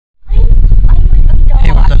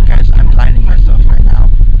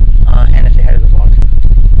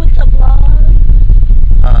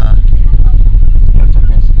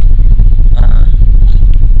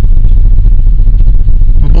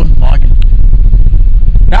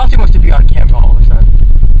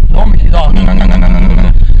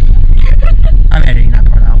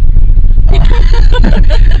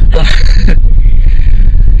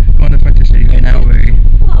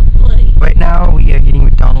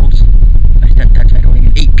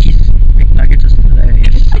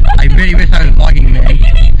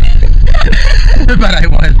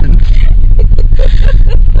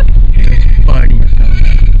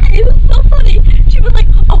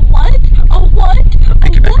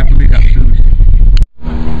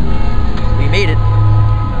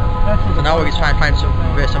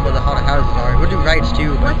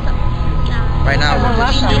Right now we're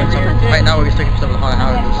just doing some. Right now we're just taking some of the haunted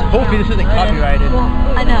houses. Hopefully this isn't copyrighted.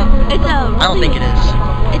 I know. It's I don't think it is.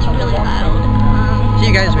 It's really loud. See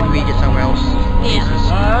you guys when we get somewhere else.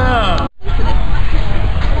 Yeah.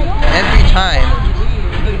 Every time,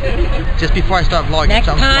 just before I start vlogging, next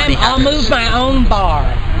something time funny I'll happens. move my own bar.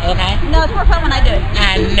 Okay. No, it's more fun when I do it.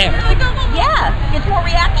 I never. Yeah, it's more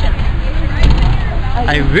reaction.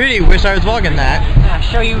 I really wish I was vlogging that. I'll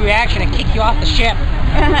show you reaction and kick you off the ship.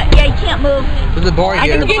 Yeah, you can't move. There's a bar I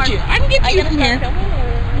here. can get you. I can get you from here.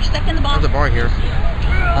 You're stuck in the bar. There's a bar here.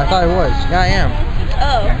 I thought it was. Yeah, I am.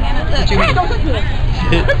 Oh. Hey, don't touch me.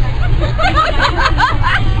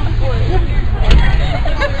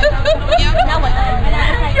 Now what?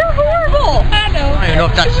 You're horrible. I know. I don't even know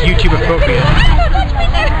if that's YouTube appropriate.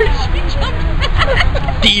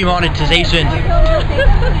 Demonetization.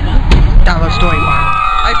 Download story file.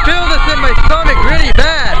 I feel this in my stomach really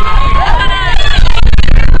bad.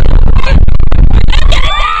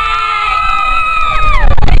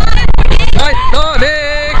 My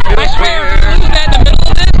stomach. I swear, if you lose that in the middle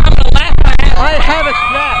of this, I'm gonna laugh my ass off. I have a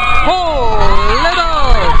strap. Holy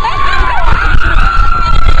dog.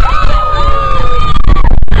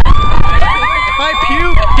 If I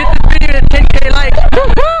puke, get this video to 10K likes.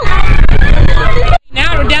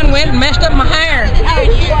 Now I done went and messed up my hair.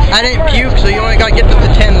 I didn't puke, so you only gotta get them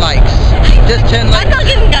to 10 likes. Just 10 likes. I thought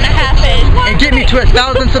it was gonna happen. And get me to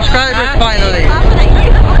 1,000 subscribers finally.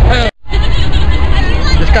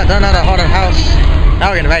 Just got done at a haunted house. Now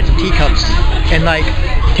we're gonna ride some teacups in like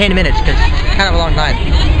 10 minutes, because it's kind of a long time.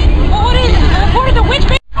 What is the witch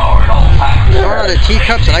man? We're out of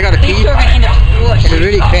teacups and I gotta pee. And it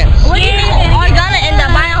really cramps. What do you mean? Oh, you're gonna end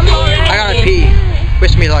up my own hole. I gotta pee.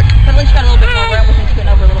 Wish me luck. But at least you got a little bit more room. We can scoot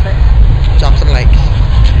over a little bit. Drop some likes.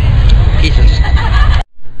 Pieces.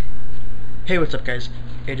 Hey, what's up guys?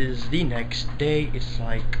 It is the next day. It's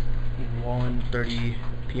like 1:30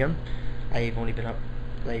 p.m. I've only been up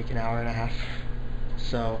like an hour and a half.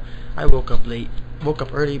 So I woke up late. Woke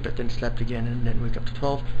up early but then slept again and then wake up to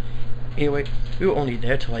 12. Anyway, we were only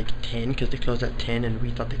there till like 10 because they closed at 10 and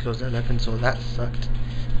we thought they closed at 11, so that sucked.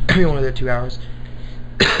 We were only there 2 hours.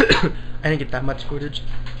 I didn't get that much footage,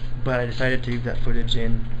 but I decided to leave that footage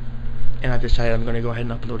in, and I've decided I'm going to go ahead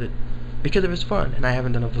and upload it because it was fun, and I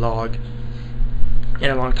haven't done a vlog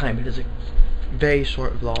in a long time. It is a very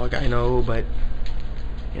short vlog, I know, but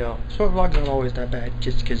you know, short vlogs aren't always that bad.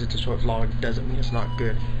 Just because it's a short vlog doesn't mean it's not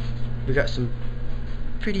good. We got some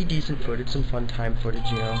pretty decent footage, some fun time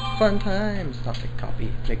footage, you know. Fun times! Not the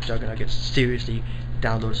copy, make Juggernaut seriously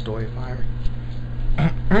download Storyfire.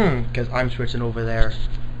 Because I'm switching over there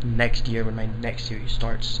next year when my next series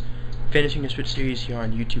starts. Finishing the Switch series here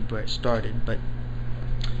on YouTube where it started, but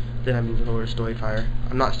then I'm moving over to Storyfire.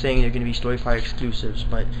 I'm not saying they're going to be Storyfire exclusives,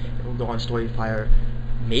 but it will go on Storyfire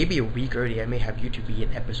maybe a week early. I may have YouTube be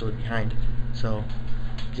an episode behind, so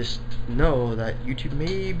just know that YouTube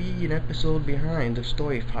may be an episode behind of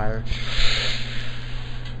Storyfire.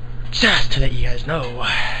 Just to let you guys know.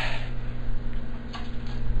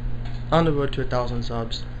 On the road to 1,000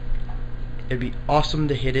 subs. It'd be awesome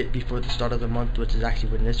to hit it before the start of the month, which is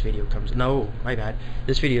actually when this video comes. No, my bad.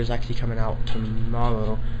 This video is actually coming out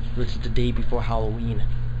tomorrow, which is the day before Halloween.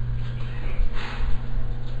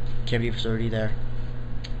 Can't believe it's already there.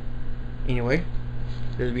 Anyway,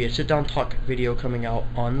 there'll be a sit-down talk video coming out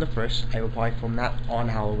on the 1st. I will probably film that on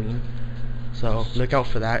Halloween, so look out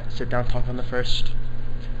for that. Sit-down talk on the 1st.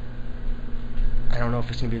 I don't know if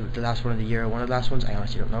it's going to be the last one of the year or one of the last ones. I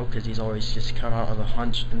honestly don't know, because these always just come out of a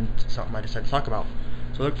hunch and something I decide to talk about.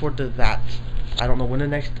 So look forward to that. I don't know when the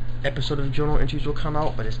next episode of Journal Entries will come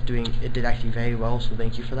out, but it did actually very well, so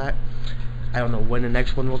thank you for that. I don't know when the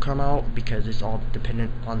next one will come out, because it's all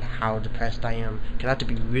dependent on how depressed I am. Because I have to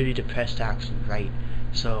be really depressed to actually write.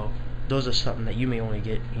 So those are something that you may only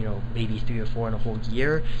get, you know, maybe 3 or 4 in a whole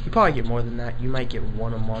year. You probably get more than that. You might get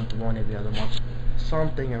 1 a month, 1 every other month.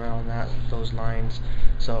 Something around those lines.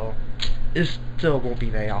 So it still won't be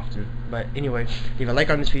very often, but anyway, leave a like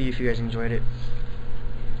on this video if you guys enjoyed it.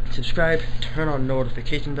 Subscribe, turn on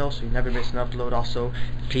notification bell so you never miss an upload. Also,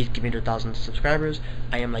 please give me to 1,000 subscribers.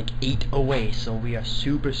 I am like 8 away, so we are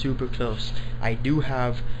super close. I do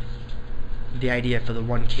have the idea for the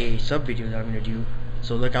 1K sub video that I'm gonna do,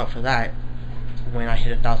 so look out for that when I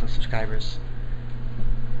hit 1,000 subscribers.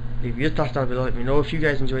 Leave your thoughts down below. Let me know if you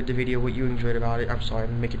guys enjoyed the video, what you enjoyed about it. I'm sorry,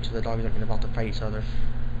 I'm making sure the dogs aren't about to fight each other.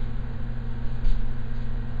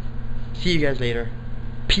 See you guys later.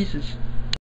 Pieces.